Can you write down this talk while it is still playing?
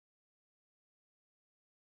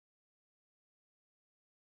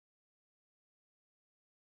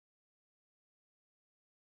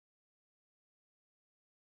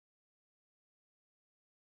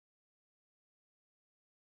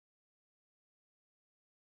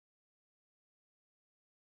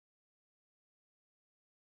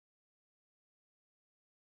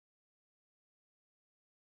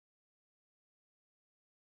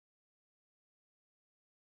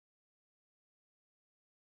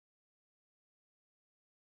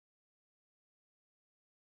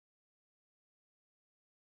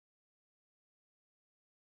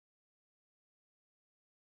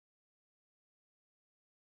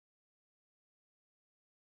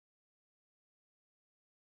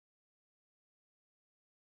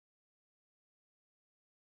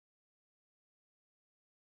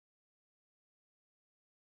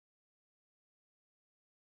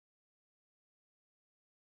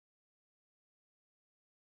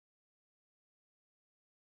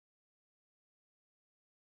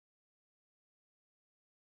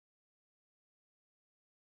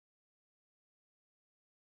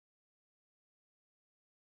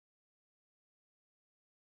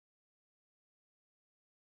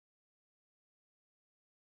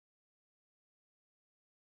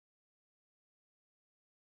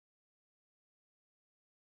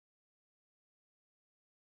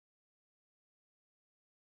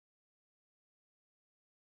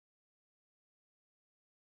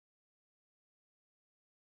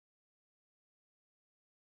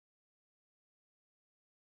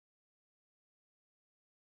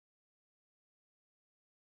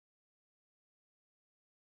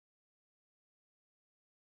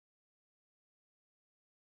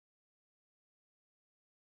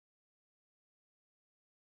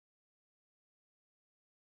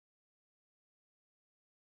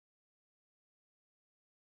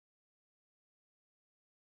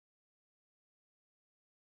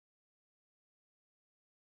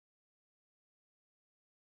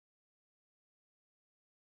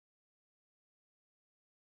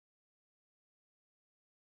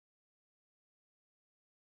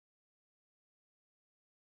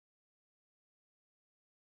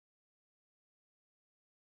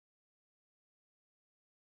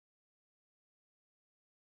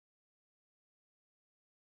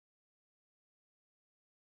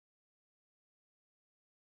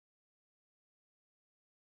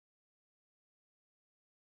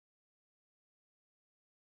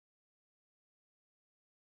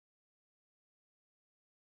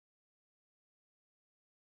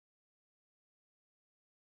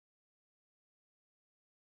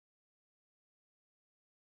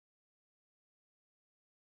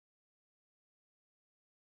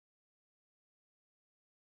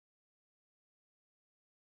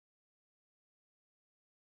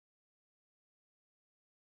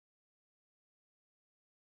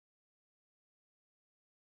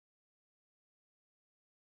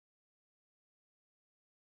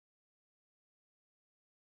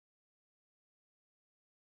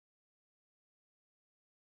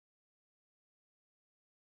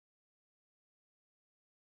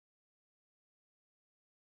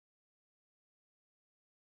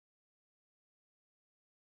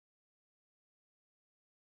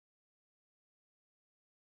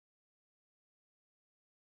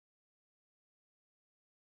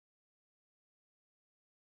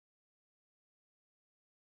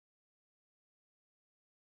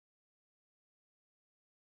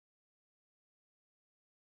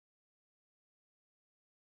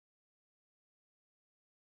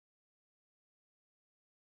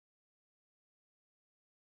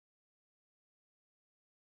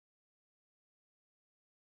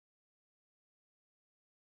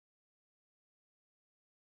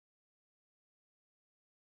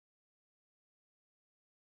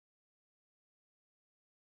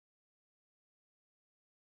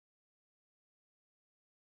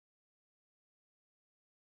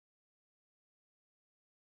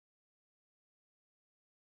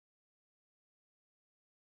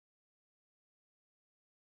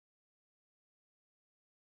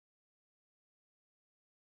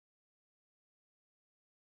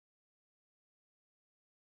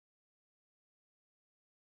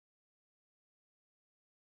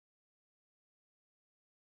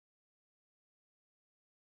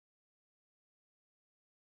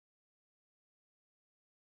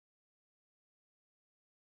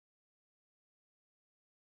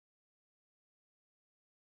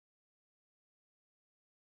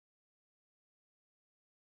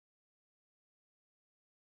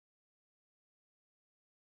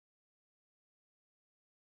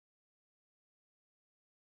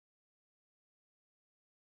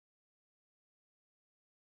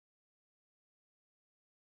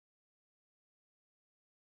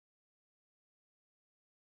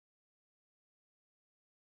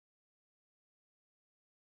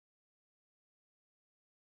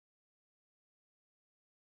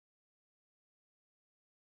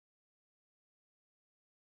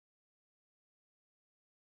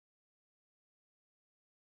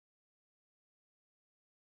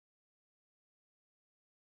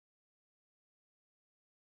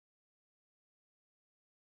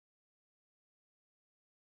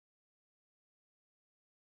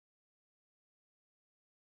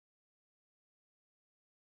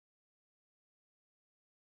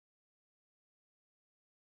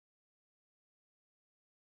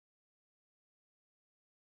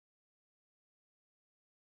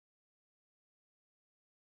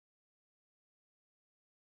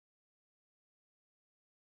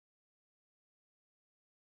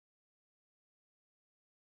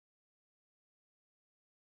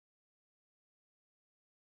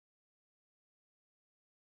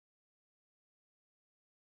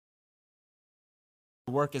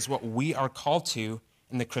work is what we are called to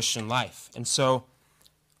in the Christian life. And so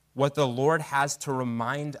what the Lord has to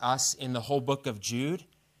remind us in the whole book of Jude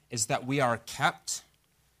is that we are kept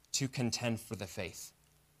to contend for the faith.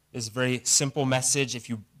 It's a very simple message if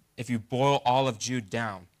you boil all of Jude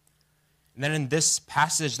down. And then in this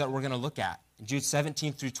passage that we're going to look at, in Jude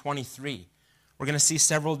 17 through 23, we're going to see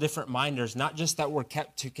several different reminders, not just that we're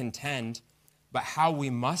kept to contend, but how we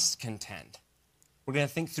must contend. We're going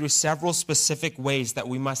to think through several specific ways that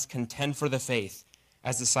we must contend for the faith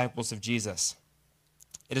as disciples of Jesus.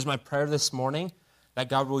 It is my prayer this morning that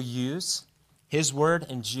God will use his word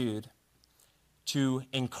in Jude to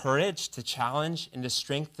encourage, to challenge, and to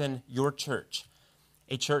strengthen your church.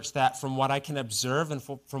 A church that, from what I can observe and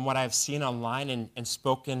from what I've seen online and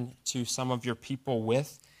spoken to some of your people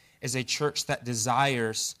with, is a church that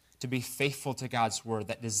desires to be faithful to God's word,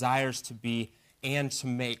 that desires to be and to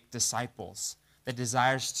make disciples, that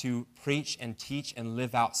desires to preach and teach and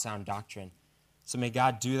live out sound doctrine. So may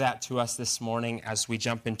God do that to us this morning as we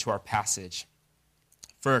jump into our passage.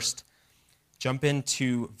 First, jump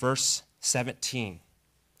into verse 17.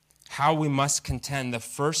 How we must contend. The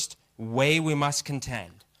first way we must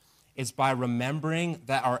contend is by remembering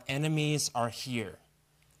that our enemies are here.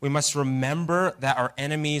 We must remember that our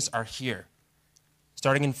enemies are here.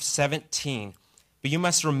 Starting in 17. But you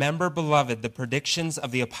must remember, beloved, the predictions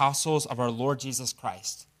of the apostles of our Lord Jesus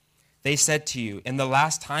Christ. They said to you, in the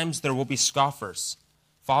last times there will be scoffers,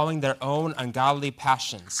 following their own ungodly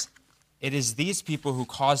passions. It is these people who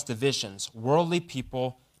cause divisions, worldly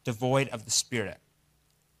people devoid of the Spirit.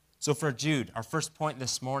 So for Jude, our first point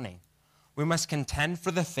this morning, we must contend for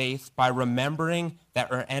the faith by remembering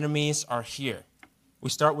that our enemies are here. We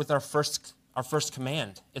start with our first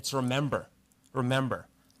command. It's remember. Remember.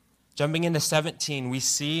 Jumping into 17, we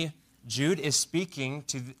see Jude is speaking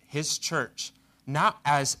to his church, not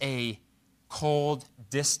as a cold,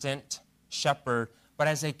 distant shepherd, but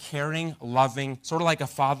as a caring, loving, sort of like a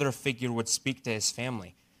father figure would speak to his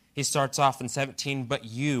family. He starts off in 17, but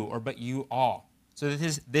you all. So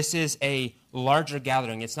this is a larger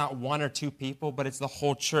gathering. It's not one or two people, but it's the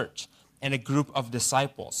whole church and a group of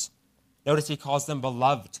disciples. Notice he calls them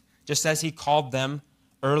beloved, just as he called them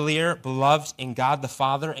earlier, beloved in God the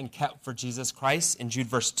Father and kept for Jesus Christ in Jude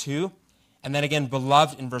verse 2. And then again,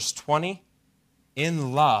 beloved in verse 20.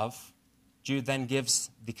 In love, Jude then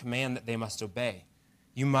gives the command that they must obey.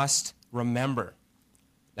 You must remember.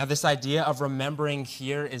 Now, this idea of remembering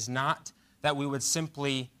here is not that we would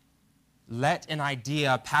simply let an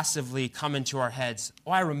idea passively come into our heads.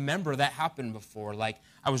 Oh, I remember that happened before. Like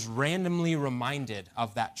I was randomly reminded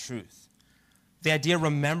of that truth. The idea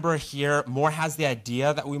remember here more has the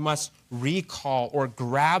idea that we must recall or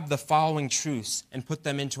grab the following truths and put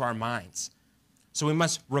them into our minds. So we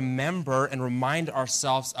must remember and remind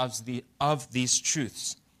ourselves of these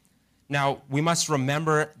truths. Now, we must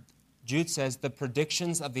remember, Jude says, the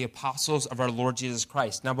predictions of the apostles of our Lord Jesus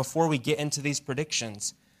Christ. Now, before we get into these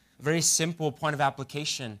predictions, a very simple point of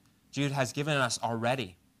application Jude has given us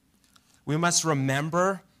already. We must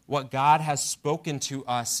remember what God has spoken to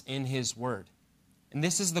us in his word. And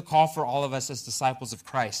this is the call for all of us as disciples of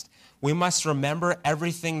Christ. We must remember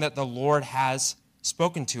everything that the Lord has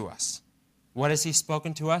spoken to us. What has he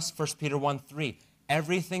spoken to us? 1 Peter 1:3.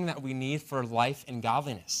 Everything that we need for life and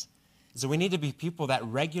godliness. So we need to be people that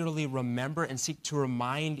regularly remember and seek to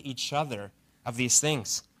remind each other of these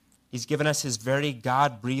things. He's given us his very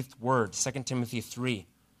God-breathed word, 2 Timothy 3.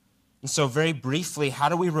 And so very briefly, how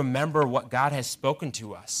do we remember what God has spoken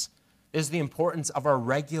to us? This is the importance of our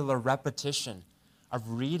regular repetition of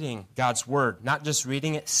reading God's word, not just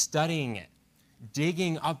reading it, studying it,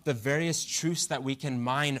 digging up the various truths that we can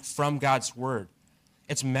mine from God's word.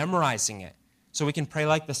 It's memorizing it. So we can pray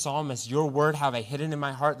like the psalmist, your word have I hidden in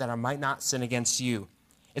my heart that I might not sin against you.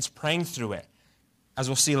 It's praying through it. As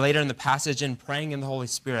we'll see later in the passage, in praying in the Holy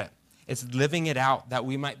Spirit. It's living it out that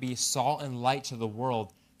we might be salt and light to the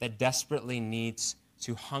world that desperately needs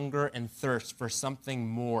to hunger and thirst for something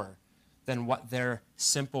more than what their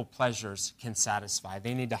simple pleasures can satisfy.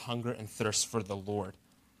 They need to hunger and thirst for the Lord.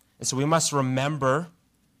 And so we must remember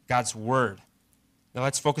God's word. Now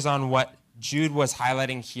let's focus on what Jude was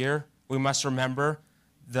highlighting here. We must remember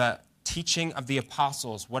the teaching of the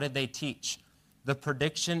apostles. What did they teach? The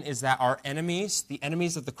prediction is that our enemies, the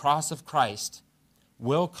enemies of the cross of Christ,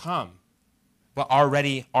 will come, but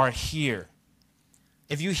already are here.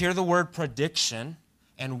 If you hear the word prediction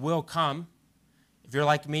and will come, if you're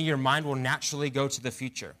like me, your mind will naturally go to the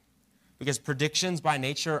future. Because predictions by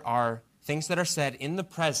nature are things that are said in the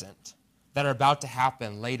present that are about to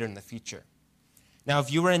happen later in the future. Now,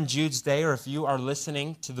 if you were in Jude's day or if you are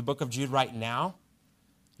listening to the book of Jude right now,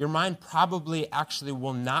 your mind probably actually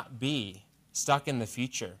will not be stuck in the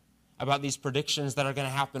future about these predictions that are going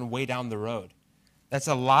to happen way down the road. That's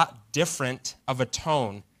a lot different of a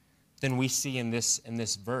tone than we see in this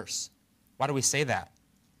verse. Why do we say that?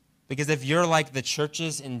 Because if you're like the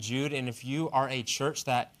churches in Jude, and if you are a church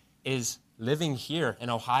that is living here in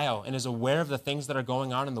Ohio and is aware of the things that are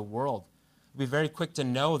going on in the world, we'll be very quick to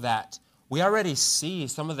know that we already see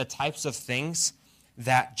some of the types of things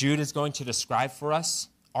that Jude is going to describe for us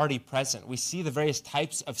already present. We see the various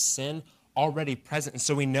types of sin already present. And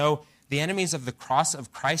so we know the enemies of the cross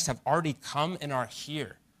of Christ have already come and are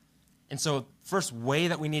here. And so first way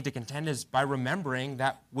that we need to contend is by remembering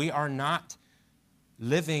that we are not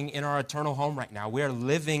living in our eternal home right now. We are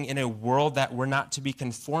living in a world that we're not to be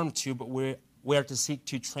conformed to, but we are to seek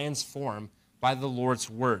to transform by the Lord's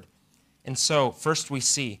word. And so first we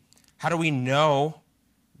see, how do we know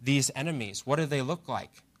these enemies? What do they look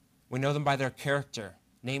like? We know them by their character,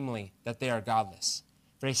 namely that they are godless.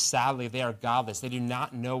 Very sadly, they are godless. They do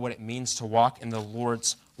not know what it means to walk in the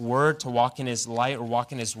Lord's word, to walk in his light or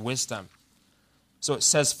walk in his wisdom. So it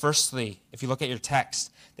says, firstly, if you look at your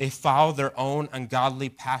text, they follow their own ungodly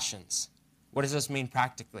passions. What does this mean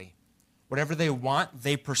practically? Whatever they want,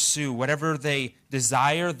 they pursue. Whatever they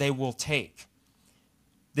desire, they will take.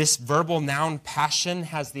 This verbal noun passion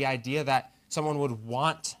has the idea that someone would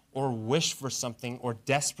want or wish for something or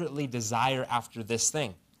desperately desire after this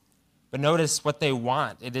thing. But notice what they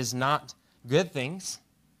want. It is not good things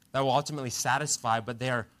that will ultimately satisfy, but they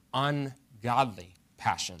are ungodly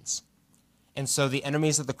passions. And so the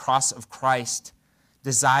enemies of the cross of Christ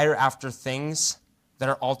desire after things that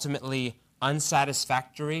are ultimately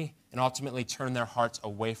unsatisfactory and ultimately turn their hearts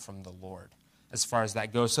away from the Lord as far as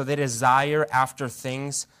that goes. So they desire after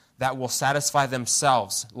things that will satisfy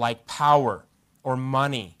themselves, like power or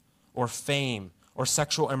money or fame or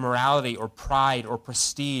sexual immorality or pride or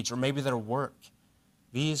prestige or maybe their work.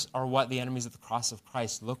 These are what the enemies of the cross of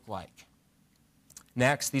Christ look like.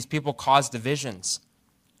 Next, these people cause divisions.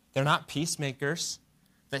 They're not peacemakers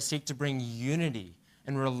that seek to bring unity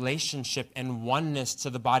and relationship and oneness to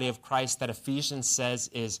the body of Christ that Ephesians says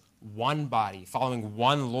is one body, following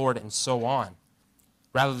one Lord, and so on.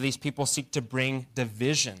 Rather, these people seek to bring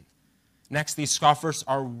division. Next, these scoffers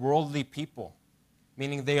are worldly people,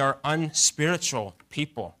 meaning they are unspiritual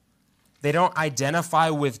people. They don't identify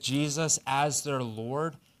with Jesus as their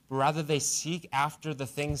Lord, but rather they seek after the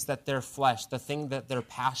things that their flesh, the thing that their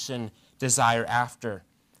passion desire after.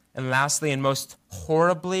 And lastly, and most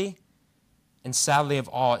horribly and sadly of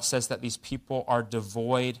all, it says that these people are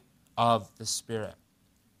devoid of the Spirit.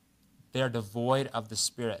 They are devoid of the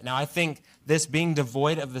Spirit. Now, I think this being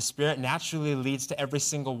devoid of the Spirit naturally leads to every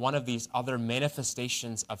single one of these other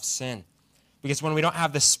manifestations of sin. Because when we don't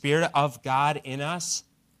have the Spirit of God in us,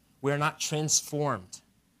 we are not transformed.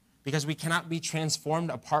 Because we cannot be transformed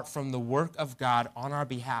apart from the work of God on our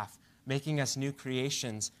behalf, making us new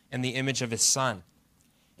creations in the image of his Son.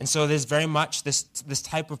 And so it is very much this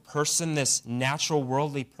type of person, this natural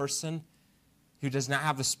worldly person who does not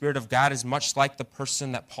have the Spirit of God is much like the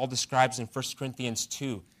person that Paul describes in 1 Corinthians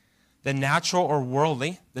 2. The natural or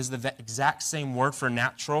worldly, this is the exact same word for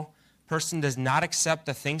natural, person does not accept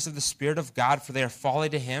the things of the Spirit of God, for they are folly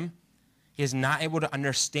to him. He is not able to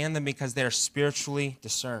understand them because they are spiritually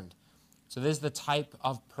discerned. So this is the type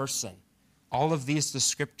of person. All of these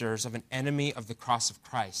descriptors of an enemy of the cross of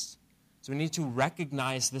Christ. So we need to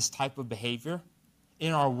recognize this type of behavior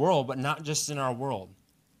in our world, but not just in our world.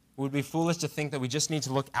 It would be foolish to think that we just need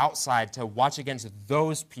to look outside to watch against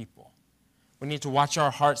those people. We need to watch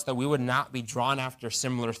our hearts that we would not be drawn after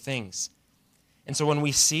similar things. And so when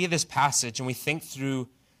we see this passage and we think through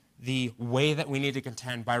the way that we need to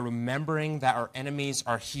contend by remembering that our enemies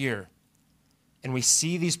are here, and we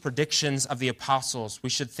see these predictions of the apostles, we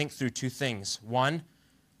should think through two things. One,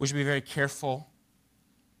 we should be very careful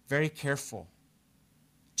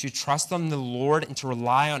to trust on the Lord and to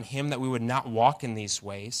rely on him that we would not walk in these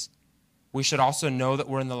ways. We should also know that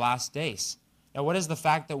we're in the last days. Now, what is the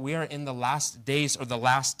fact that we are in the last days or the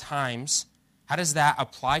last times? How does that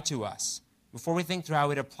apply to us? Before we think through how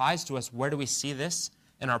it applies to us, where do we see this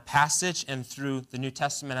in our passage and through the New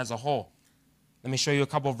Testament as a whole? Let me show you a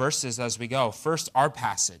couple verses as we go. First, our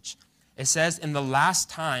passage. It says, in the last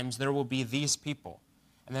times there will be these people.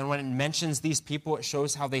 And then when it mentions these people, it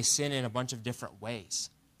shows how they sin in a bunch of different ways.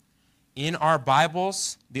 In our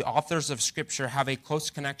Bibles, the authors of Scripture have a close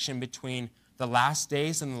connection between the last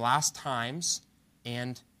days and the last times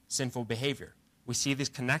and sinful behavior. We see these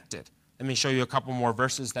connected. Let me show you a couple more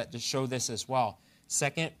verses that just show this as well.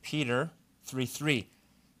 2 Peter 3:3,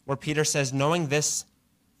 where Peter says, knowing this,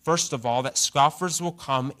 first of all, that scoffers will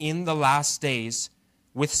come in the last days,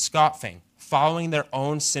 with scoffing, following their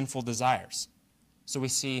own sinful desires. So we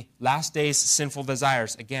see last days sinful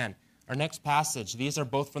desires. Again, our next passage, these are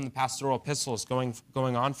both from the pastoral epistles going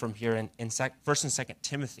on from here in 1st and 2nd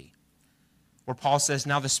Timothy, where Paul says,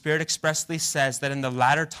 "Now the Spirit expressly says that in the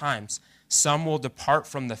latter times some will depart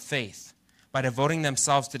from the faith by devoting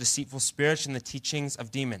themselves to deceitful spirits and the teachings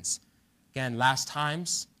of demons." Again, last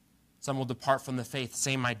times, some will depart from the faith.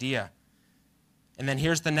 Same idea. And then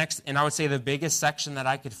here's the next, and I would say the biggest section that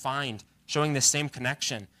I could find showing the same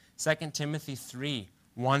connection. 2 Timothy 3,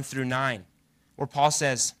 1 through 9, where Paul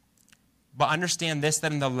says, "But understand this,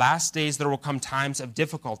 that in the last days there will come times of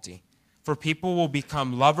difficulty. For people will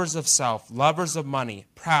become lovers of self, lovers of money,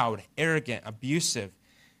 proud, arrogant, abusive,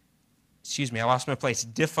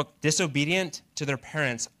 disobedient to their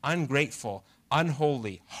parents, ungrateful,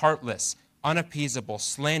 unholy, heartless, unappeasable,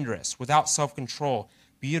 slanderous, without self-control,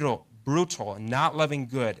 brutal, not loving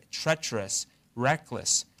good, treacherous,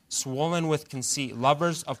 reckless, swollen with conceit,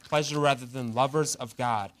 lovers of pleasure rather than lovers of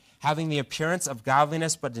God, having the appearance of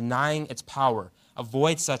godliness but denying its power.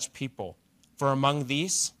 Avoid such people. For among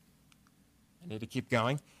these," I need to keep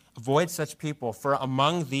going, "avoid such people, for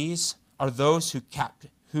among these are those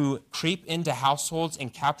who creep into households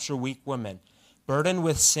and capture weak women, burdened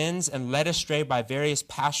with sins and led astray by various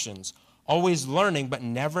passions, always learning but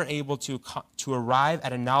never able to arrive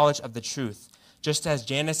at a knowledge of the truth. Just as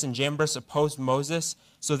Jannes and Jambres opposed Moses,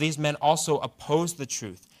 so these men also oppose the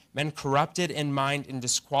truth, men corrupted in mind and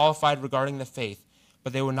disqualified regarding the faith.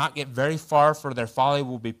 But they will not get very far, for their folly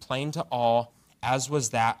will be plain to all, as was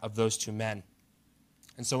that of those two men."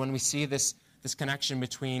 And so when we see this connection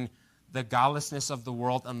between the godlessness of the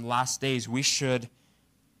world and the last days, we should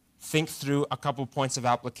think through a couple points of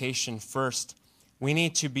application. First, we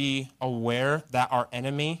need to be aware that our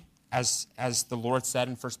enemy, as the Lord said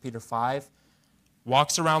in 1 Peter 5,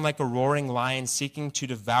 walks around like a roaring lion seeking to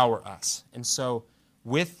devour us. And so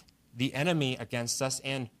with the enemy against us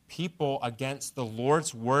and people against the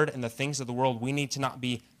Lord's word and the things of the world, we need to not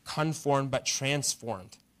be conformed but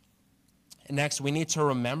transformed. And next, we need to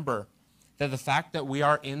remember that the fact that we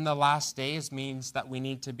are in the last days means that we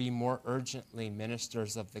need to be more urgently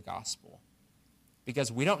ministers of the gospel.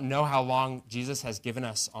 Because we don't know how long Jesus has given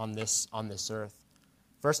us on this earth.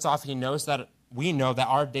 First off, we know that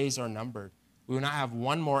our days are numbered. We will not have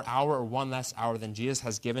one more hour or one less hour than Jesus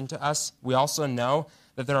has given to us. We also know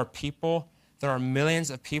that there are millions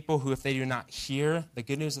of people who, if they do not hear the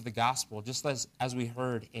good news of the gospel, just as we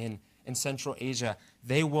heard in Central Asia,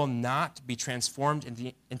 they will not be transformed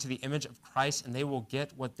into the image of Christ, and they will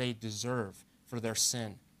get what they deserve for their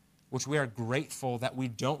sin, which we are grateful that we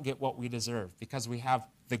don't get what we deserve because we have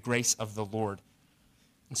the grace of the Lord.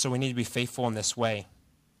 And so we need to be faithful in this way.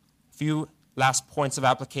 A few last points of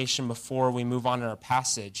application before we move on in our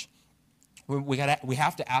passage. We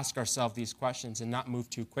have to ask ourselves these questions and not move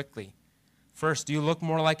too quickly. First, do you look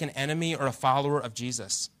more like an enemy or a follower of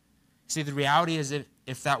Jesus? See, the reality is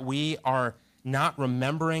if that we are not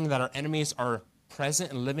remembering that our enemies are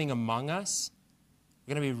present and living among us,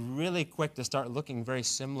 we're going to be really quick to start looking very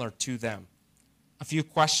similar to them. A few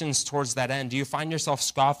questions towards that end. Do you find yourself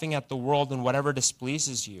scoffing at the world and whatever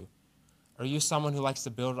displeases you? Are you someone who likes to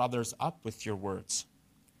build others up with your words?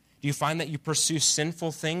 Do you find that you pursue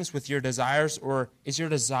sinful things with your desires, or is your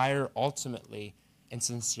desire ultimately and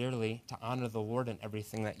sincerely to honor the Lord in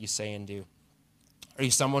everything that you say and do? Are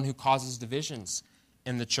you someone who causes divisions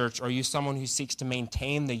in the church? Or are you someone who seeks to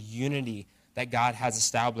maintain the unity that God has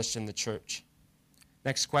established in the church?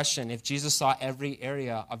 Next question, if Jesus saw every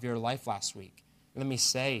area of your life last week, let me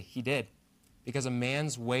say he did, because a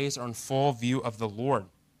man's ways are in full view of the Lord.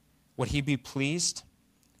 Would he be pleased,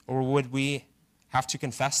 or would we have to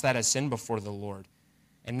confess that as sin before the Lord?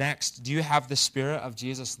 And next, do you have the Spirit of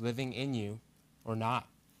Jesus living in you or not?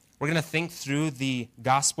 We're going to think through the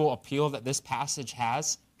gospel appeal that this passage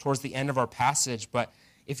has towards the end of our passage, but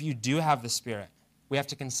if you do have the Spirit, we have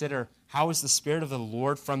to consider how is the Spirit of the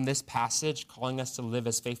Lord from this passage calling us to live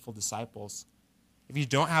as faithful disciples? If you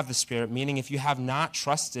don't have the Spirit, meaning if you have not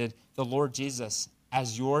trusted the Lord Jesus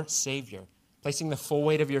as your Savior, placing the full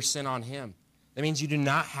weight of your sin on him, that means you do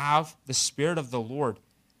not have the Spirit of the Lord,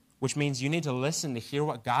 which means you need to listen to hear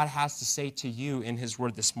what God has to say to you in his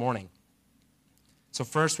word this morning. So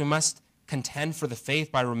first, we must contend for the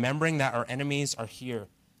faith by remembering that our enemies are here.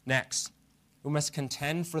 Next, we must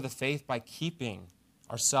contend for the faith by keeping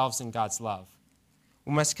ourselves in God's love.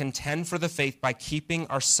 We must contend for the faith by keeping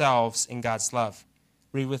ourselves in God's love.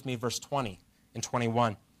 Read with me verse 20 and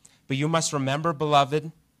 21. But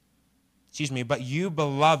you,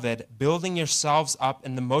 beloved, building yourselves up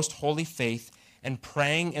in the most holy faith and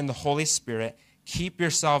praying in the Holy Spirit, keep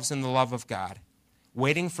yourselves in the love of God,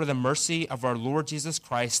 waiting for the mercy of our Lord Jesus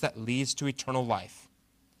Christ that leads to eternal life.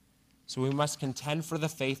 So we must contend for the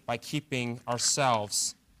faith by keeping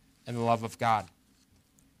ourselves in the love of God.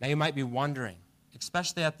 Now you might be wondering,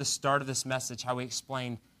 especially at the start of this message, how we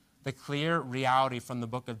explain the clear reality from the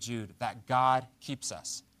book of Jude, that God keeps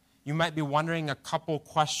us. You might be wondering a couple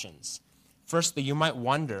questions. Firstly, you might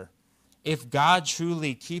wonder, if God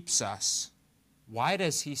truly keeps us, why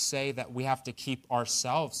does he say that we have to keep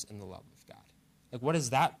ourselves in the love of God? Like, what is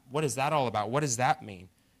that all about? What does that mean?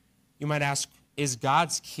 You might ask, is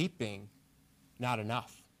God's keeping not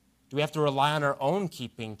enough? Do we have to rely on our own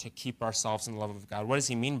keeping to keep ourselves in the love of God? What does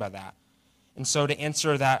he mean by that? And so to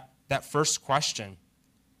answer that first question,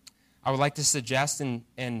 I would like to suggest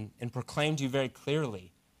and proclaim to you very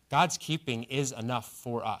clearly, God's keeping is enough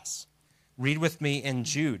for us. Read with me in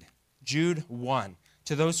Jude 1.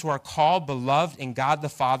 To those who are called, beloved in God the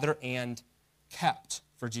Father, and kept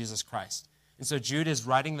for Jesus Christ. And so Jude is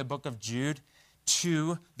writing the book of Jude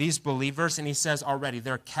to these believers, and he says already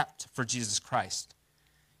they're kept for Jesus Christ.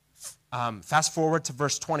 Fast forward to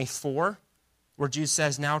verse 24, where Jude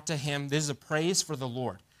says, now to him, this is a praise for the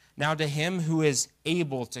Lord, now to him who is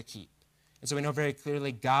able to keep. And so we know very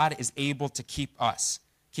clearly God is able to keep us.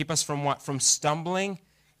 Keep us from what? From stumbling,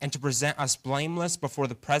 and to present us blameless before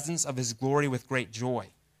the presence of his glory with great joy.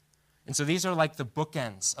 And so these are like the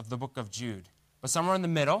bookends of the book of Jude. But somewhere in the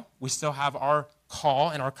middle, we still have our call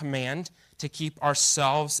and our command to keep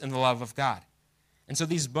ourselves in the love of God. And so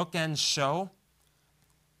these bookends show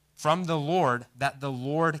from the Lord that the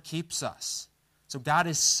Lord keeps us. So God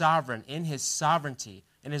is sovereign in his sovereignty,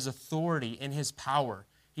 in his authority, in his power.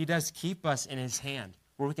 He does keep us in his hand,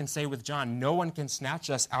 where we can say with John, no one can snatch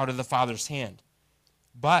us out of the Father's hand.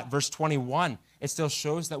 But verse 21, it still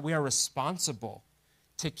shows that we are responsible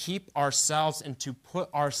to keep ourselves and to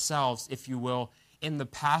put ourselves, if you will, in the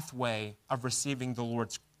pathway of receiving the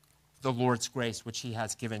Lord's grace, which he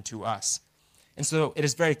has given to us. And so it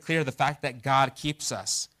is very clear the fact that God keeps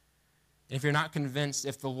us. And if you're not convinced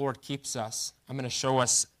if the Lord keeps us, I'm going to show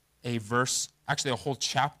us a verse, actually a whole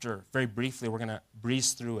chapter, very briefly. We're going to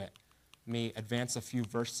breeze through it. Let me advance a few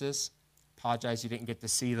verses. Apologize you didn't get to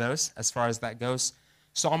see those as far as that goes.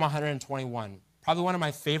 Psalm 121, probably one of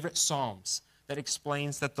my favorite psalms that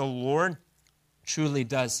explains that the Lord truly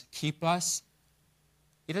does keep us.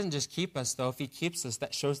 He doesn't just keep us, though. If he keeps us,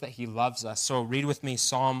 that shows that he loves us. So read with me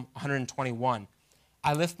Psalm 121.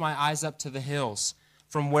 I lift my eyes up to the hills.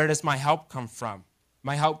 From where does my help come from?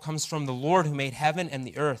 My help comes from the Lord who made heaven and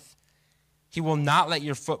the earth. He will not let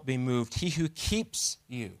your foot be moved. He who keeps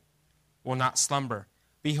you will not slumber.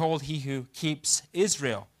 Behold, he who keeps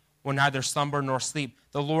Israel will neither slumber nor sleep.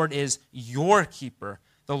 The Lord is your keeper.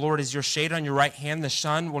 The Lord is your shade on your right hand. The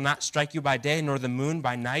sun will not strike you by day, nor the moon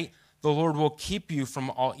by night. The Lord will keep you from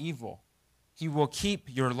all evil. He will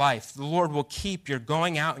keep your life. The Lord will keep your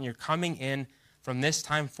going out and your coming in from this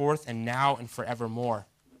time forth and now and forevermore.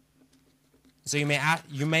 So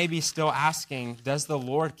you may be still asking, does the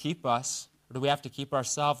Lord keep us, or do we have to keep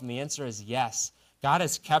ourselves? And the answer is yes. God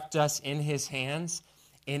has kept us in his hands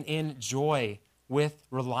and in joy with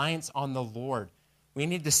reliance on the Lord. We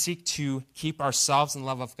need to seek to keep ourselves in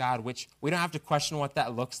love of God, which we don't have to question what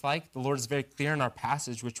that looks like. The Lord is very clear in our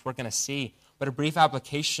passage, which we're going to see. But a brief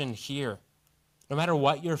application here. No matter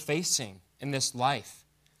what you're facing in this life,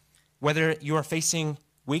 whether you are facing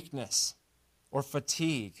weakness or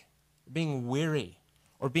fatigue, being weary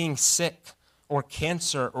or being sick or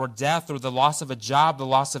cancer or death or the loss of a job, the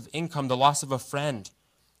loss of income, the loss of a friend,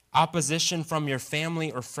 opposition from your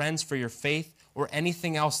family or friends for your faith, or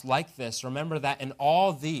anything else like this, remember that in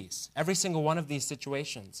all these, every single one of these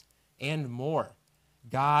situations and more,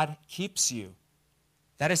 God keeps you.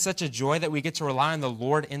 That is such a joy that we get to rely on the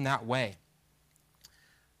Lord in that way.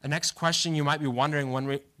 The next question you might be wondering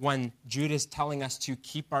when Jude is telling us to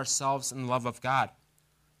keep ourselves in the love of God.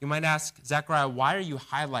 You might ask, Zechariah, why are you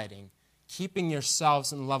highlighting keeping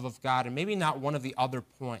yourselves in the love of God and maybe not one of the other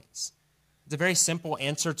points? It's a very simple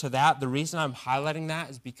answer to that. The reason I'm highlighting that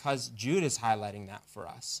is because Jude is highlighting that for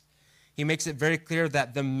us. He makes it very clear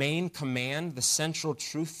that the main command, the central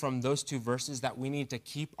truth from those two verses, that we need to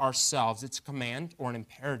keep ourselves, it's a command or an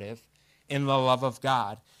imperative, in the love of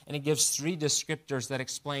God. And it gives three descriptors that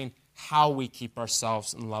explain how we keep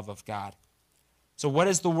ourselves in the love of God. So what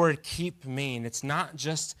does the word keep mean? It's not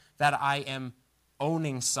just that I am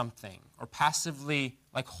owning something or passively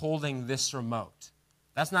like holding this remote.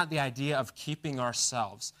 That's not the idea of keeping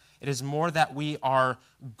ourselves. It is more that we are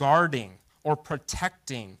guarding or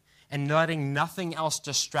protecting and letting nothing else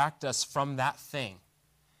distract us from that thing.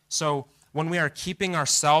 So when we are keeping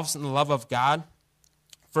ourselves in the love of God,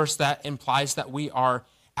 first that implies that we are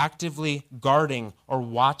actively guarding or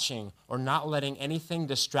watching or not letting anything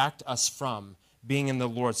distract us from being in the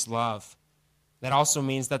Lord's love. That also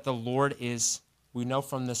means that the Lord is, we know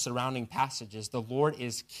from the surrounding passages, the Lord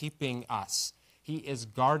is keeping us. He is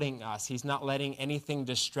guarding us. He's not letting anything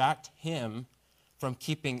distract him from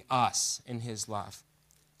keeping us in his love.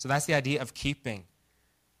 So that's the idea of keeping.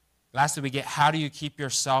 Lastly, we get, how do you keep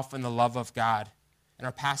yourself in the love of God? And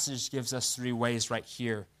our passage gives us 3 ways right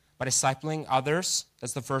here. By discipling others,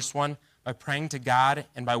 that's the first one, by praying to God,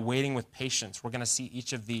 and by waiting with patience. We're going to see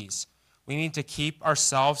each of these. We need to keep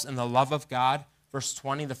ourselves in the love of God. Verse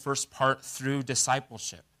 20, the first part, through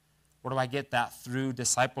discipleship. Where do I get that? Through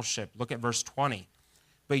discipleship. Look at verse 20.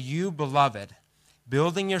 But you, beloved,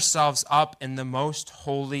 building yourselves up in the most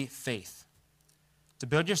holy faith. To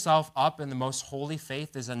build yourself up in the most holy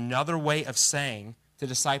faith is another way of saying to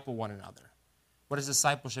disciple one another. What is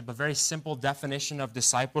discipleship? A very simple definition of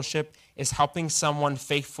discipleship is helping someone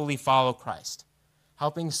faithfully follow Christ.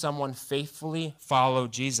 Helping someone faithfully follow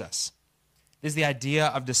Jesus. This is the idea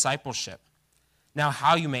of discipleship. Now,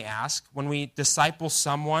 how, you may ask, when we disciple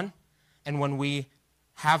someone and when we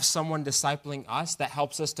have someone discipling us, that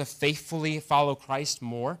helps us to faithfully follow Christ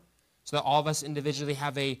more, so that all of us individually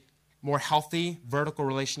have a more healthy vertical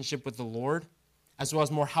relationship with the Lord, as well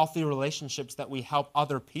as more healthy relationships that we help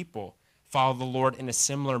other people follow the Lord in a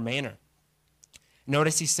similar manner.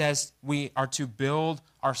 Notice he says we are to build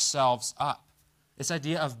ourselves up. This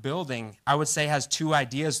idea of building, I would say, has 2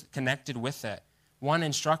 ideas connected with it. 1,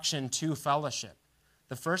 instruction, 2, fellowship.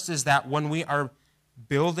 The first is that when we are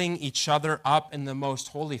building each other up in the most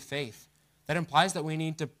holy faith, that implies that we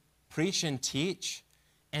need to preach and teach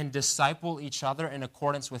and disciple each other in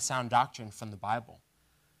accordance with sound doctrine from the Bible.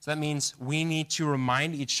 So that means we need to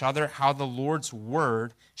remind each other how the Lord's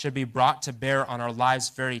word should be brought to bear on our lives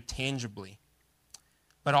very tangibly.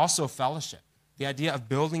 But also fellowship, the idea of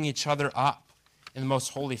building each other up in the most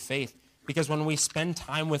holy faith. Because when we spend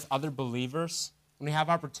time with other believers, when we have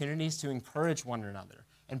opportunities to encourage one another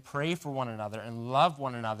and pray for one another and love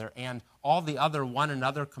one another and all the other one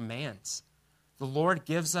another commands, the Lord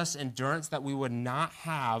gives us endurance that we would not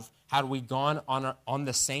have had we gone on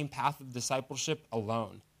the same path of discipleship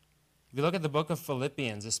alone. If you look at the book of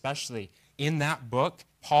Philippians, especially, in that book,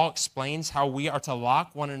 Paul explains how we are to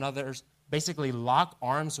lock one another's, basically lock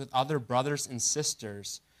arms with other brothers and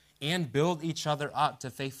sisters and build each other up to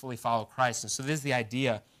faithfully follow Christ. And so this is the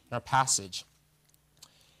idea in our passage.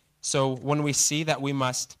 So when we see that we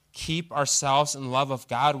must keep ourselves in the love of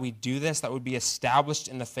God, we do this, that would be established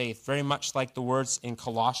in the faith, very much like the words in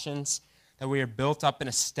Colossians, that we are built up and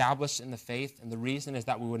established in the faith. And the reason is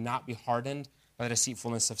that we would not be hardened by the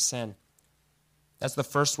deceitfulness of sin. That's the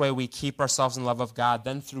first way we keep ourselves in love of God.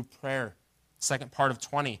 Then through prayer, second part of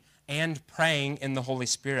 20, and praying in the Holy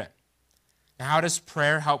Spirit. Now, how does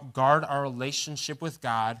prayer help guard our relationship with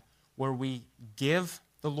God, where we give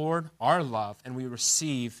the Lord our love and we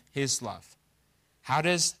receive his love? How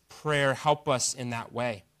does prayer help us in that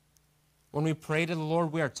way? When we pray to the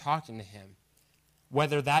Lord, we are talking to him.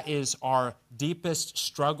 Whether that is our deepest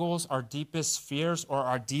struggles, our deepest fears, or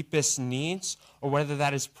our deepest needs, or whether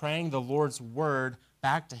that is praying the Lord's word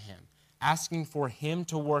back to him, asking for him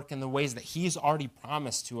to work in the ways that he's already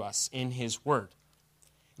promised to us in his word.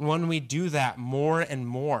 And when we do that more and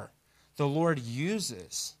more, the Lord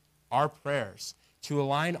uses our prayers to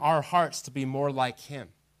align our hearts to be more like him.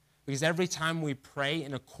 Because every time we pray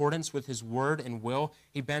in accordance with his word and will,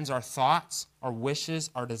 he bends our thoughts, our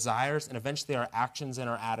wishes, our desires, and eventually our actions and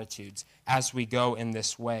our attitudes as we go in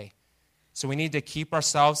this way. So we need to keep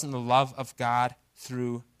ourselves in the love of God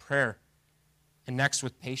through prayer. And next,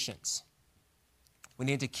 with patience. We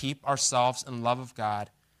need to keep ourselves in love of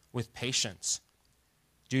God with patience.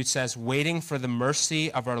 Jude says, waiting for the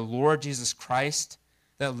mercy of our Lord Jesus Christ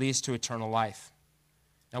that leads to eternal life.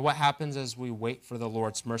 Now, what happens as we wait for the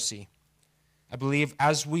Lord's mercy? I believe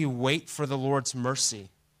as we wait for the Lord's mercy,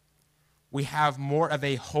 we have more of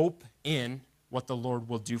a hope in what the Lord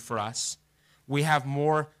will do for us. We have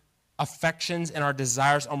more affections and our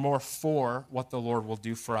desires are more for what the Lord will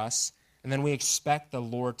do for us. And then we expect the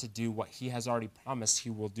Lord to do what he has already promised he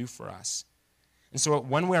will do for us. And so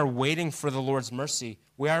when we are waiting for the Lord's mercy,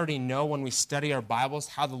 we already know when we study our Bibles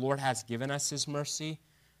how the Lord has given us his mercy,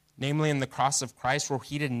 namely in the cross of Christ, where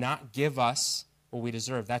he did not give us what we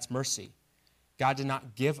deserve. That's mercy. God did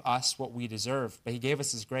not give us what we deserve, but he gave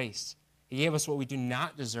us his grace. He gave us what we do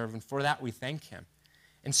not deserve, and for that we thank him.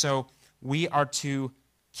 And so we are to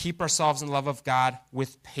keep ourselves in love of God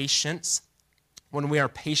with patience. When we are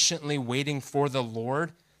patiently waiting for the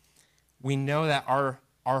Lord, we know that our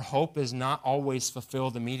hope is not always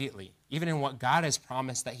fulfilled immediately, even in what God has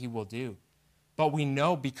promised that he will do. But we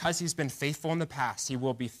know because he's been faithful in the past, he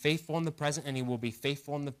will be faithful in the present, and he will be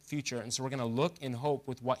faithful in the future. And so we're going to look in hope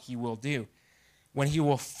with what he will do. When he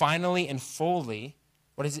will finally and fully,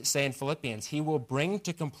 what does it say in Philippians? He will bring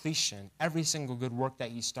to completion every single good work that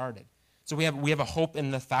he started. So we have a hope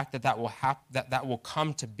in the fact that that will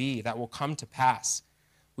come to be, that will come to pass.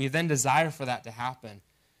 We then desire for that to happen.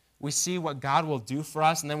 We see what God will do for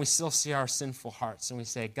us, and then we still see our sinful hearts. And we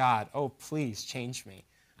say, God, oh, please change me.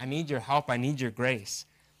 I need your help. I need your grace.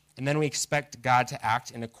 And then we expect God to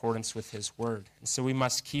act in accordance with his word. And so we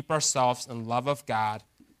must keep ourselves in love of God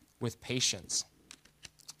with patience.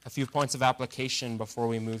 A few points of application before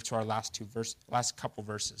we move to our last two verses.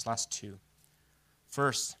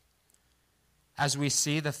 First, as we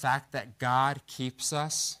see the fact that God keeps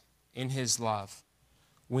us in his love,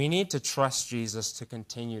 we need to trust Jesus to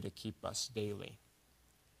continue to keep us daily.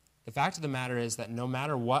 The fact of the matter is that no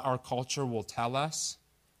matter what our culture will tell us,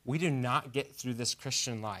 we do not get through this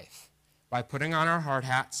Christian life by putting on our hard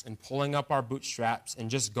hats and pulling up our bootstraps and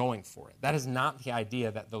just going for it. That is not the idea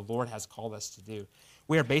that the Lord has called us to do.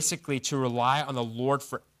 We are basically to rely on the Lord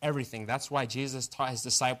for everything. That's why Jesus taught his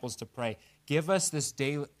disciples to pray, give us this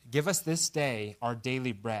day our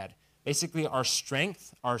daily bread. Basically, our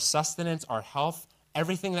strength, our sustenance, our health,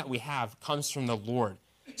 everything that we have comes from the Lord.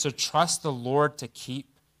 So trust the Lord to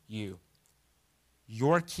keep you.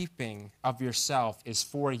 Your keeping of yourself is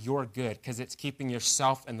for your good because it's keeping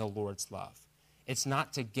yourself in the Lord's love. It's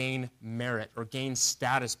not to gain merit or gain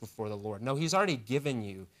status before the Lord. No, he's already given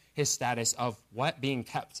you his status of what? Being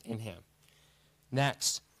kept in him.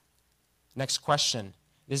 Next question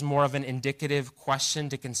is more of an indicative question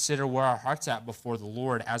to consider where our heart's at before the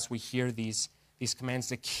Lord as we hear these commands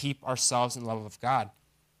to keep ourselves in love of God.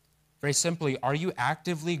 Very simply, are you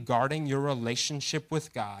actively guarding your relationship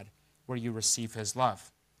with God where you receive his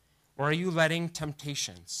love? Or are you letting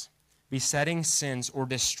temptations, besetting sins, or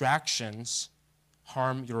distractions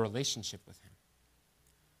harm your relationship with him?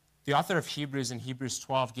 The author of Hebrews in Hebrews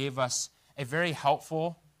 12 gave us a very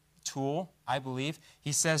helpful tool, I believe.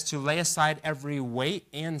 He says to lay aside every weight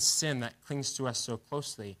and sin that clings to us so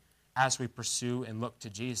closely as we pursue and look to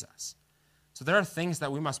Jesus. So there are things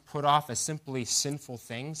that we must put off as simply sinful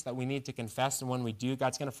things that we need to confess, and when we do,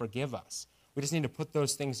 God's going to forgive us. We just need to put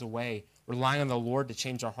those things away, relying on the Lord to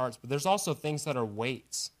change our hearts. But there's also things that are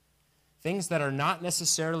weights, things that are not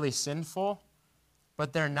necessarily sinful,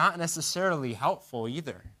 but they're not necessarily helpful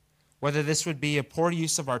either. Whether this would be a poor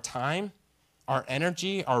use of our time, our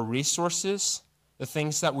energy, our resources, the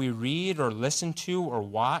things that we read or listen to or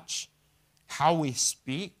watch, how we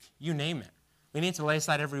speak, you name it. We need to lay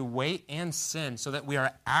aside every weight and sin so that we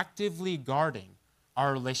are actively guarding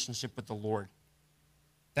our relationship with the Lord.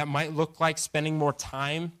 That might look like spending more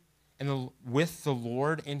time with the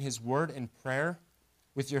Lord in his word and prayer,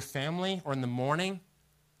 with your family, or in the morning.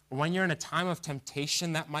 Or when you're in a time of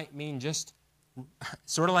temptation, that might mean just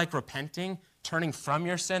sort of like repenting, turning from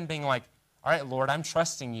your sin, being like, all right, Lord, I'm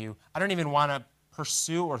trusting you. I don't even want to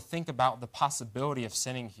pursue or think about the possibility of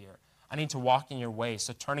sinning here. I need to walk in your way.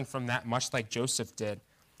 So turning from that, much like Joseph did.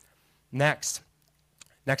 Next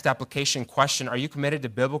application question, are you committed to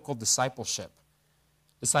biblical discipleship?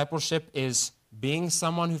 Discipleship is being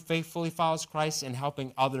someone who faithfully follows Christ and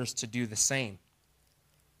helping others to do the same.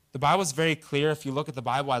 The Bible is very clear if you look at the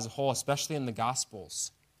Bible as a whole, especially in the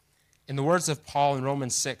Gospels. In the words of Paul in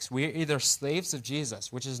Romans 6, we are either slaves of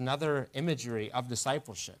Jesus, which is another imagery of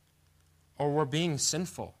discipleship, or we're being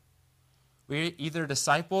sinful. We're either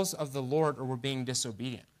disciples of the Lord or we're being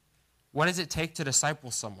disobedient. What does it take to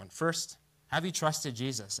disciple someone? First, have you trusted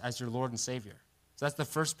Jesus as your Lord and Savior? So that's the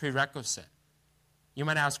first prerequisite. You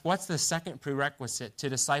might ask, what's the second prerequisite to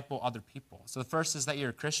disciple other people? So the first is that you're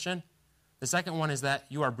a Christian. The second one is that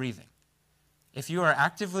you are breathing. If you are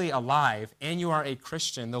actively alive and you are a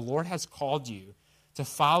Christian, the Lord has called you to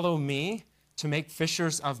follow me, to make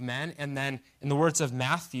fishers of men, and then in the words of in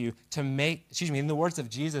the words of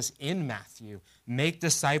Jesus in Matthew, make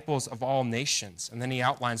disciples of all nations. And then he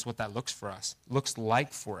outlines what that looks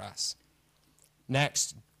like for us.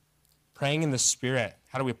 Next, praying in the Spirit.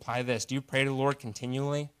 How do we apply this? Do you pray to the Lord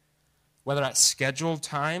continually? Whether at scheduled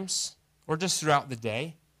times or just throughout the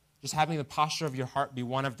day? Just having the posture of your heart be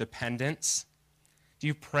one of dependence? Do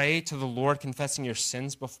you pray to the Lord confessing your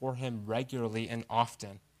sins before him regularly and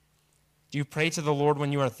often? Do you pray to the Lord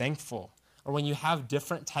when you are thankful or when you have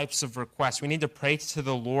different types of requests? We need to pray to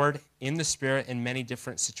the Lord in the Spirit in many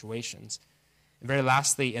different situations. And very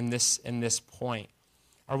lastly, in this point,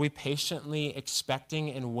 are we patiently expecting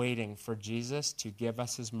and waiting for Jesus to give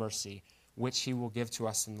us his mercy, which he will give to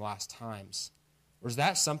us in the last times? Or is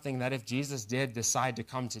that something that if Jesus did decide to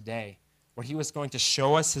come today, where he was going to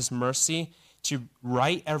show us his mercy, to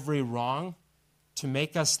right every wrong, to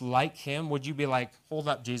make us like him, would you be like, hold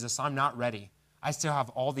up, Jesus, I'm not ready. I still have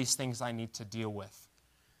all these things I need to deal with.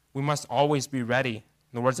 We must always be ready.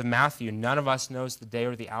 In the words of Matthew, none of us knows the day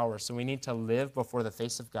or the hour, so we need to live before the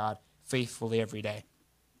face of God faithfully every day.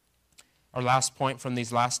 Our last point from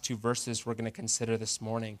these last two verses we're going to consider this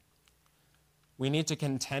morning. We need to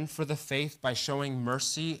contend for the faith by showing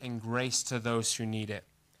mercy and grace to those who need it.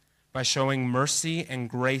 By showing mercy and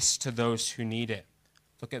grace to those who need it.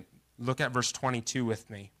 Look at verse 22 with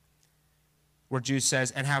me, where Jude says,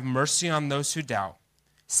 and have mercy on those who doubt.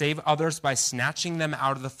 Save others by snatching them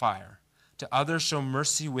out of the fire. To others show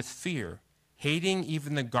mercy with fear, hating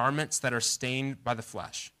even the garments that are stained by the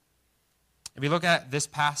flesh. If you look at this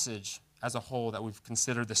passage as a whole that we've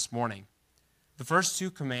considered this morning, the first two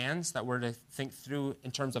commands that we're to think through in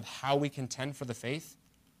terms of how we contend for the faith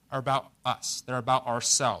are about us. They're about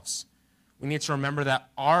ourselves. We need to remember that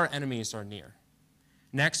our enemies are near.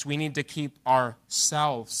 Next, we need to keep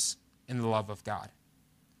ourselves in the love of God.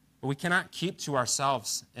 But we cannot keep to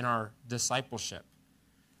ourselves in our discipleship.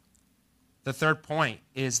 The third point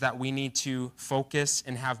is that we need to focus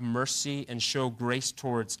and have mercy and show grace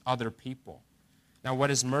towards other people. Now,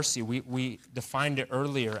 what is mercy? We defined it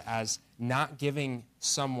earlier as not giving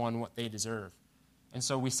someone what they deserve. And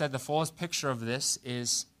so we said the fullest picture of this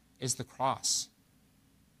is the cross.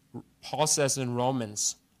 Paul says in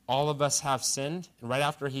Romans, all of us have sinned. And right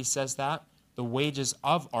after he says that, the wages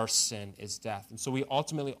of our sin is death. And so we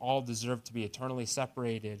ultimately all deserve to be eternally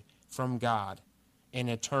separated from God in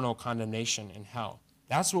eternal condemnation in hell.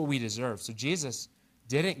 That's what we deserve. So Jesus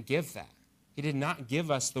didn't give that. He did not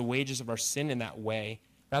give us the wages of our sin in that way.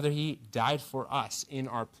 Rather, he died for us in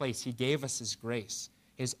our place. He gave us his grace,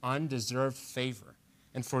 his undeserved favor.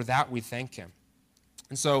 And for that, we thank him.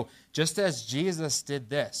 And so, just as Jesus did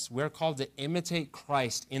this, we're called to imitate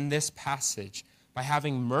Christ in this passage by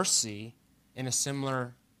having mercy in a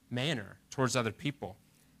similar manner towards other people.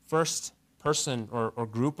 First person or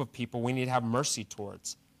group of people we need to have mercy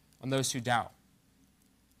towards on those who doubt.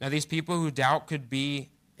 Now, these people who doubt could be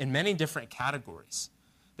in many different categories.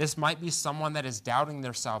 This might be someone that is doubting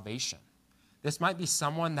their salvation. This might be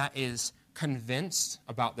someone that is convinced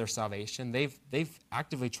about their salvation. They've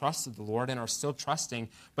actively trusted the Lord and are still trusting,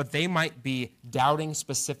 but they might be doubting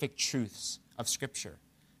specific truths of Scripture.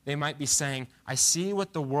 They might be saying, I see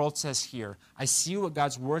what the world says here. I see what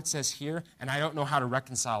God's word says here, and I don't know how to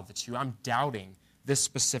reconcile the two. I'm doubting this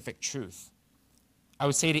specific truth. I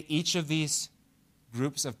would say to each of these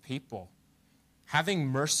groups of people, having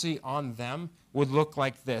mercy on them would look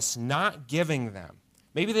like this, not giving them.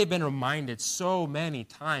 Maybe they've been reminded so many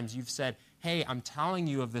times. You've said, hey, I'm telling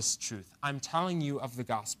you of this truth. I'm telling you of the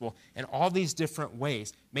gospel in all these different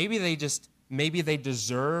ways. Maybe they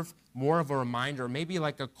deserve more of a reminder, maybe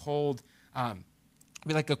like a cold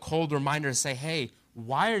reminder to say, hey,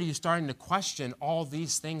 why are you starting to question all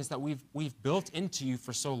these things that we've built into you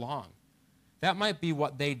for so long? That might be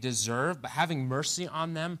what they deserve, but having mercy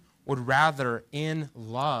on them would rather, in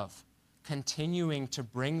love, continuing to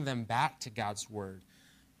bring them back to God's word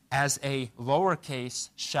as a lowercase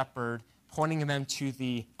shepherd, pointing them to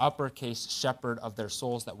the uppercase shepherd of their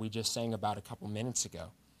souls that we just sang about a couple minutes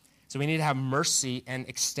ago. So we need to have mercy and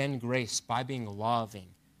extend grace by being loving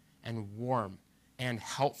and warm and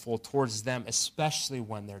helpful towards them, especially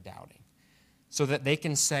when they're doubting, so that they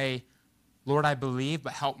can say, Lord, I believe,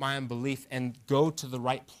 but help my unbelief, and go to the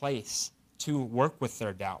right place to work with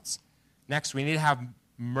their doubts. Next, we need to have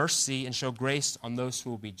mercy and show grace on those who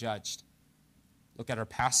will be judged. Look at our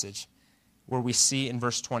passage where we see in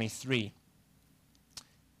verse 23,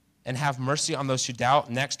 and have mercy on those who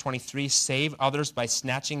doubt. Next, 23, save others by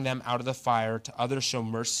snatching them out of the fire. To others show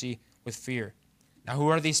mercy with fear. Now, who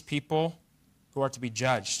are these people who are to be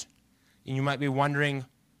judged? And you might be wondering,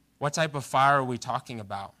 what type of fire are we talking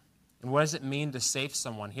about? And what does it mean to save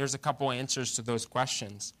someone? Here's a couple answers to those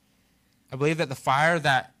questions. I believe that the fire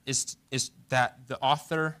that is that the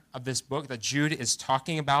author of this book, that Jude is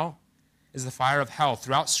talking about, is the fire of hell.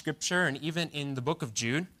 Throughout Scripture and even in the book of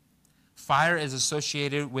Jude, fire is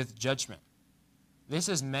associated with judgment. This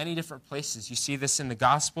is many different places. You see this in the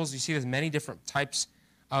Gospels. You see this in many different types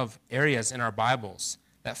of areas in our Bibles,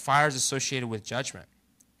 that fire is associated with judgment.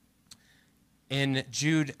 In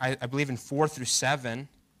Jude, I believe in 4 through 7,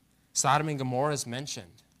 Sodom and Gomorrah is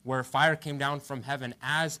mentioned, where fire came down from heaven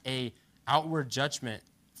as a outward judgment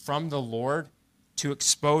from the Lord to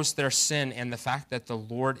expose their sin and the fact that the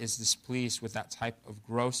Lord is displeased with that type of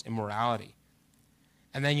gross immorality.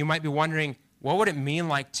 And then you might be wondering, what would it mean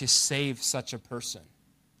like to save such a person?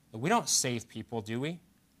 We don't save people, do we?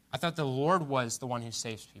 I thought the Lord was the one who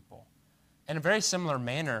saves people. In a very similar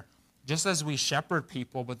manner, just as we shepherd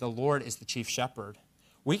people, but the Lord is the chief shepherd,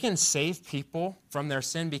 we can save people from their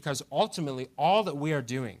sin because ultimately all that we are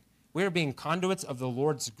doing, we are being conduits of the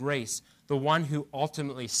Lord's grace, the one who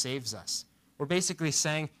ultimately saves us. We're basically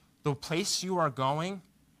saying the place you are going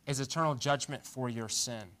is eternal judgment for your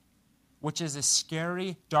sin, which is a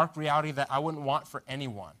scary, dark reality that I wouldn't want for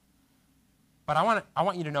anyone. But I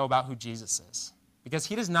want you to know about who Jesus is, because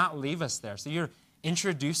he does not leave us there. So you're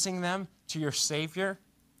introducing them to your Savior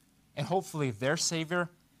and hopefully their Savior.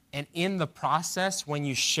 And in the process, when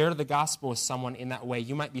you share the gospel with someone in that way,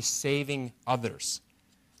 you might be saving others.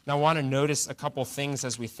 Now, I want to notice a couple things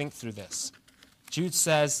as we think through this. Jude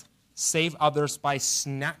says, save others by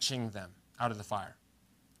snatching them out of the fire.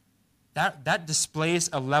 That displays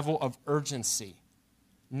a level of urgency.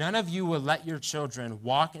 None of you will let your children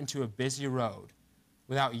walk into a busy road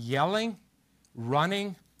without yelling,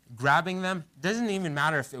 running, grabbing them. It doesn't even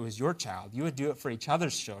matter if it was your child. You would do it for each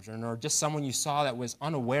other's children or just someone you saw that was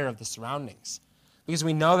unaware of the surroundings. Because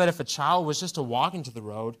we know that if a child was just to walk into the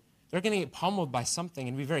road, they're going to get pummeled by something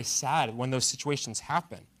and be very sad when those situations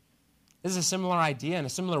happen. This is a similar idea and a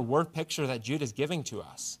similar word picture that Jude is giving to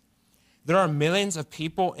us. There are millions of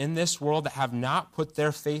people in this world that have not put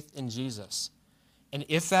their faith in Jesus. And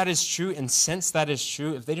if that is true, and since that is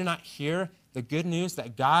true, if they do not hear the good news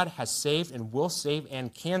that God has saved and will save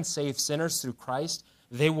and can save sinners through Christ,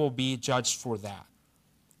 they will be judged for that.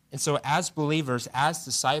 And so as believers, as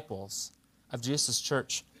disciples of Jesus'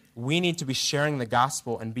 church, we need to be sharing the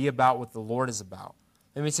gospel and be about what the Lord is about.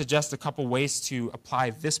 Let me suggest a couple ways to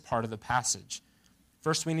apply this part of the passage.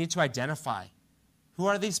 First, we need to identify who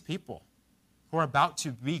are these people who are about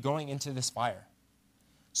to be going into this fire.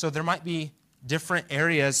 So there might be different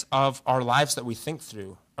areas of our lives that we think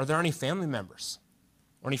through. Are there any family members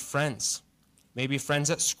or any friends? Maybe friends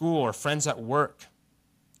at school or friends at work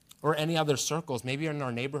or any other circles, maybe in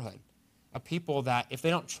our neighborhood, of people that if they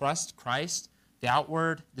don't trust Christ, the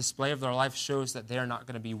outward display of their life shows that they are not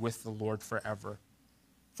going to be with the Lord forever.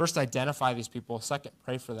 First, identify these people. Second,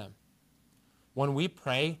 pray for them. When we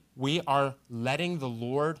pray, we are letting the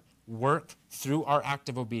Lord work through our act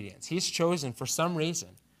of obedience. He's chosen for some reason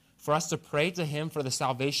for us to pray to him for the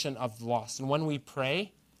salvation of the lost. And when we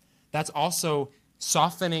pray, that's also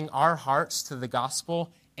softening our hearts to the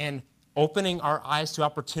gospel and opening our eyes to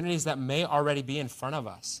opportunities that may already be in front of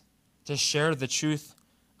us to share the truth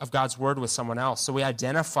of God's word with someone else. So we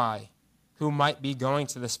identify who might be going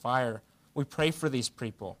to this fire. We pray for these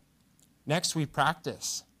people. Next, we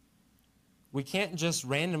practice. We can't just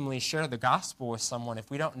randomly share the gospel with someone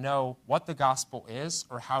if we don't know what the gospel is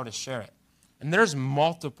or how to share it. And there's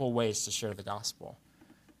multiple ways to share the gospel.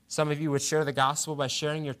 Some of you would share the gospel by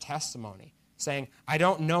sharing your testimony, saying, I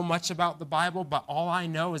don't know much about the Bible, but all I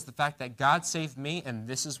know is the fact that God saved me, and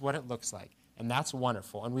this is what it looks like. And that's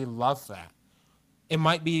wonderful, and we love that. It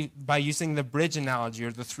might be by using the bridge analogy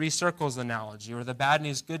or the three circles analogy or the bad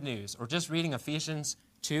news, good news, or just reading Ephesians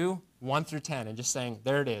 2, 1 through 10, and just saying,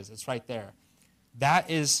 there it is, it's right there. That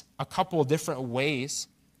is a couple of different ways,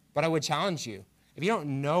 but I would challenge you. If you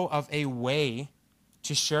don't know of a way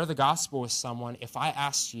to share the gospel with someone, if I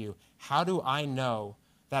asked you, how do I know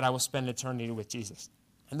that I will spend eternity with Jesus?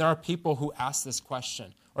 And there are people who ask this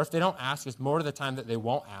question. Or if they don't ask, it's more of the time that they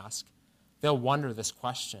won't ask. They'll wonder this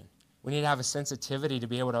question. We need to have a sensitivity to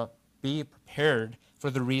be able to be prepared for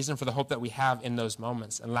the reason, for the hope that we have in those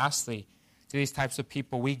moments. And lastly, to these types of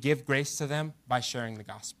people, we give grace to them by sharing the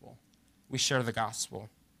gospel. We share the gospel.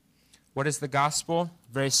 What is the gospel?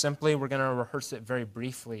 Very simply, we're going to rehearse it very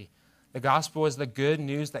briefly. The gospel is the good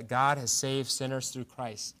news that God has saved sinners through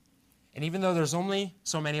Christ. And even though there's only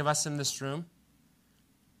so many of us in this room,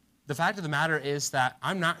 the fact of the matter is that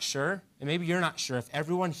I'm not sure, and maybe you're not sure, if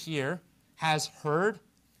everyone here has heard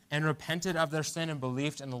and repented of their sin and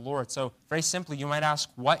believed in the Lord. So very simply, you might ask,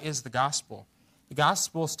 what is the gospel? The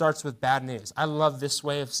gospel starts with bad news. I love this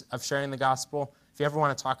way of sharing the gospel. If you ever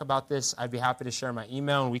want to talk about this, I'd be happy to share my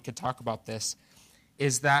email and we could talk about this,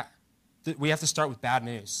 is that we have to start with bad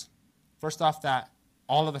news. First off, that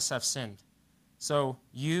all of us have sinned. So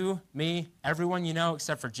you, me, everyone you know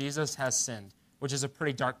except for Jesus has sinned, which is a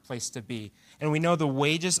pretty dark place to be. And we know the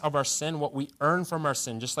wages of our sin, what we earn from our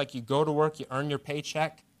sin, just like you go to work, you earn your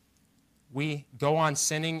paycheck, we go on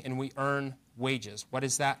sinning and we earn wages. What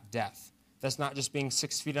is that? Death. That's not just being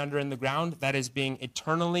 6 feet under in the ground. That is being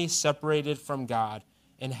eternally separated from God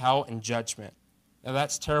in hell and judgment. Now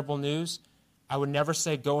that's terrible news. I would never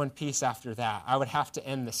say go in peace after that. I would have to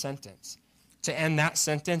end the sentence. To end that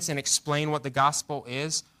sentence and explain what the gospel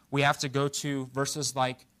is, we have to go to verses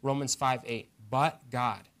like Romans 5:8. But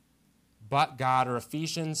God, or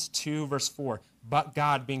Ephesians 2, verse 4. But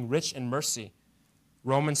God, being rich in mercy.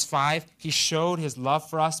 Romans 5, he showed his love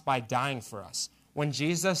for us by dying for us. When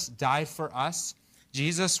Jesus died for us,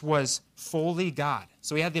 Jesus was fully God.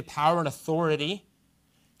 So he had the power and authority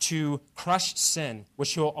to crush sin,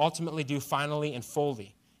 which he will ultimately do finally and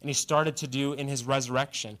fully. And he started to do in his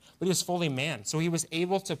resurrection. But he was fully man, so he was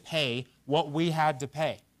able to pay what we had to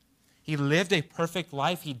pay. He lived a perfect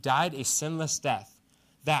life. He died a sinless death,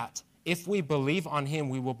 that if we believe on him,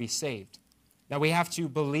 we will be saved. Now we have to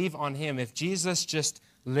believe on him. If Jesus just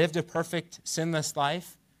lived a perfect, sinless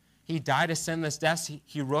life, he died a sinless death,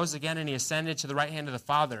 he rose again, and he ascended to the right hand of the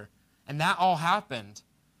Father. And that all happened.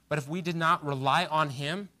 But if we did not rely on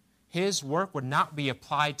him, his work would not be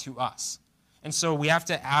applied to us. And so we have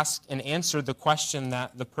to ask and answer the question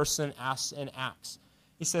that the person asks in Acts.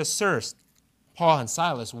 He says, "Sirs, Paul and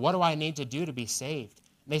Silas, what do I need to do to be saved?"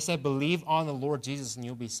 And they said, "Believe on the Lord Jesus and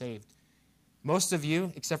you'll be saved." Most of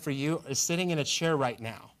you, except for you, are sitting in a chair right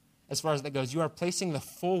now. As far as that goes, you are placing the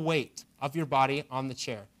full weight of your body on the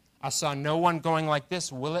chair. I saw no one going like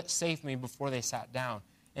this, "Will it save me?" before they sat down.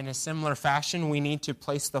 In a similar fashion, we need to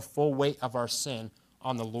place the full weight of our sin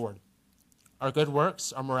on the Lord. Our good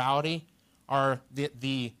works, our morality,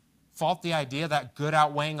 the faulty idea that good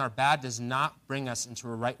outweighing our bad does not bring us into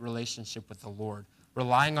a right relationship with the Lord.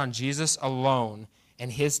 Relying on Jesus alone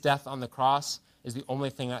and his death on the cross is the only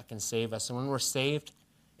thing that can save us. And when we're saved,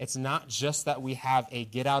 it's not just that we have a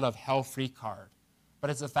get-out-of-hell-free card, but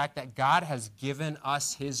it's the fact that God has given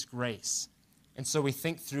us his grace. And so we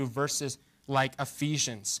think through verses like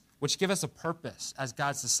Ephesians, which give us a purpose as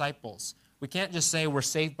God's disciples. We can't just say we're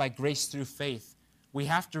saved by grace through faith. We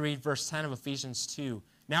have to read verse 10 of Ephesians 2.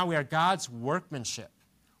 Now we are God's workmanship.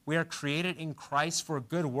 We are created in Christ for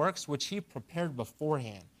good works, which he prepared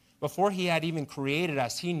beforehand. Before he had even created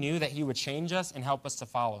us, he knew that he would change us and help us to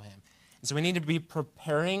follow him. And so we need to be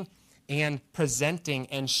preparing and presenting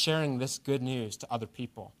and sharing this good news to other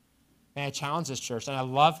people. May I challenge this church, and I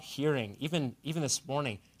love hearing, even this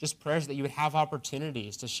morning, just prayers that you would have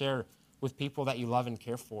opportunities to share with people that you love and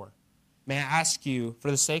care for. May I ask you,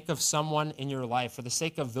 for the sake of someone in your life, for the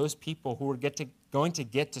sake of those people who are going to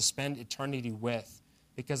get to spend eternity with,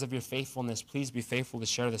 because of your faithfulness, please be faithful to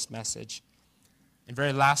share this message. And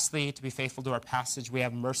very lastly, to be faithful to our passage, we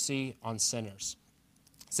have mercy on sinners.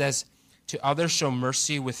 It says, "To others show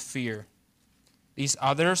mercy with fear." These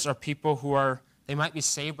others are people who they might be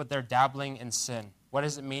saved, but they're dabbling in sin. What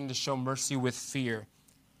does it mean to show mercy with fear?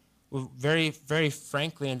 Well, very, very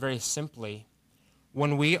frankly and very simply,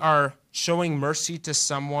 when we are showing mercy to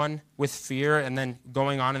someone with fear and then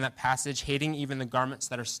going on in that passage, hating even the garments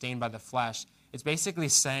that are stained by the flesh, it's basically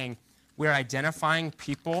saying we're identifying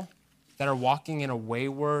people that are walking in a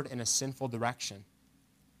wayward and a sinful direction.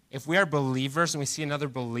 If we are believers and we see another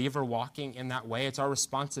believer walking in that way, it's our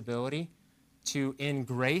responsibility to, in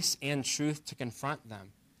grace and truth, to confront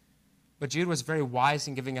them. But Jude was very wise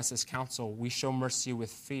in giving us this counsel. We show mercy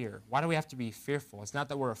with fear. Why do we have to be fearful? It's not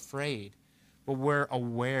that we're afraid, but we're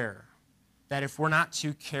aware that if we're not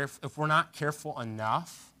careful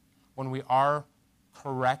enough when we are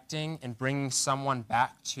correcting and bringing someone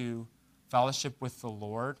back to fellowship with the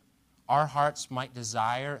Lord, our hearts might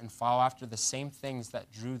desire and follow after the same things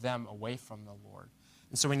that drew them away from the Lord.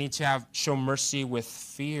 And so we need to show mercy with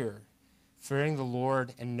fear, fearing the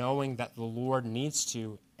Lord and knowing that the Lord needs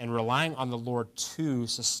to, and relying on the Lord to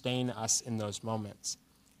sustain us in those moments.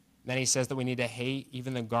 Then he says that we need to hate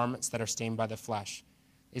even the garments that are stained by the flesh.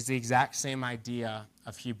 It's the exact same idea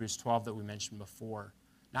of Hebrews 12 that we mentioned before.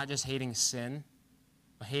 Not just hating sin,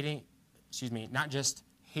 but not just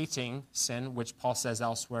hating sin, which Paul says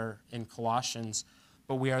elsewhere in Colossians,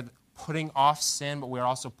 but we are putting off sin, but we are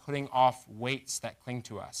also putting off weights that cling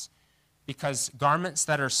to us. Because garments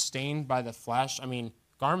that are stained by the flesh,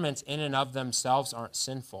 garments in and of themselves aren't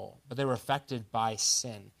sinful, but they were affected by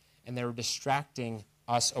sin, and they were distracting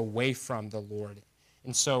us away from the Lord.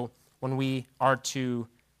 And so when we are to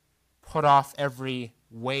put off every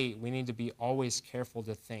weight, we need to be always careful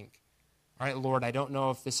to think, all right, Lord, I don't know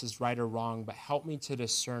if this is right or wrong, but help me to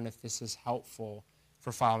discern if this is helpful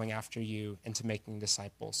for following after you and to making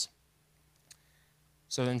disciples.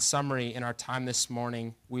 So in summary, in our time this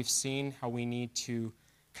morning, we've seen how we need to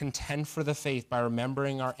contend for the faith by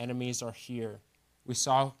remembering our enemies are here. We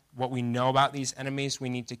saw what we know about these enemies. We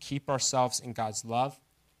need to keep ourselves in God's love.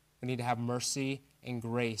 We need to have mercy and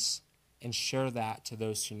grace and share that to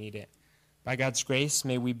those who need it. By God's grace,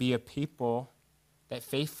 may we be a people that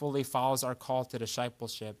faithfully follows our call to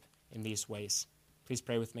discipleship in these ways. Please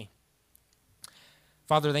pray with me.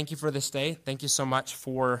 Father, thank you for this day. Thank you so much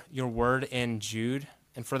for your word in Jude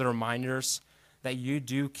and for the reminders that you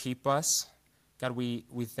do keep us. God, we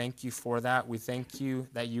thank you for that. We thank you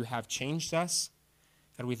that you have changed us.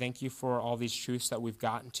 God, we thank you for all these truths that we've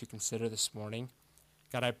gotten to consider this morning.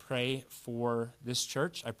 God, I pray for this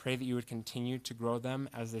church. I pray that you would continue to grow them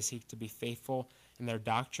as they seek to be faithful in their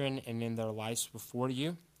doctrine and in their lives before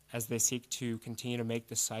you, as they seek to continue to make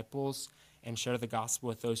disciples and share the gospel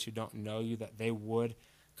with those who don't know you, that they would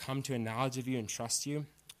come to a knowledge of you and trust you.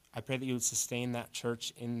 I pray that you would sustain that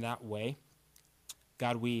church in that way.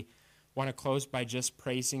 God, we want to close by just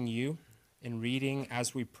praising you and reading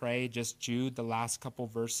as we pray just Jude, the last couple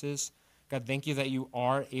verses. God, thank you that you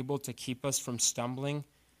are able to keep us from stumbling,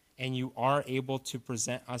 and you are able to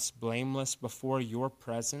present us blameless before your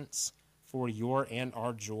presence for your and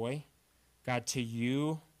our joy. God, to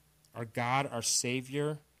you, our God, our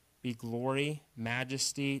Savior, be glory,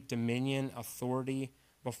 majesty, dominion, authority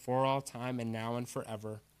before all time and now and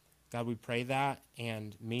forever. God, we pray that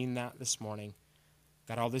and mean that this morning.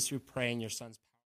 God, all this we pray in your Son's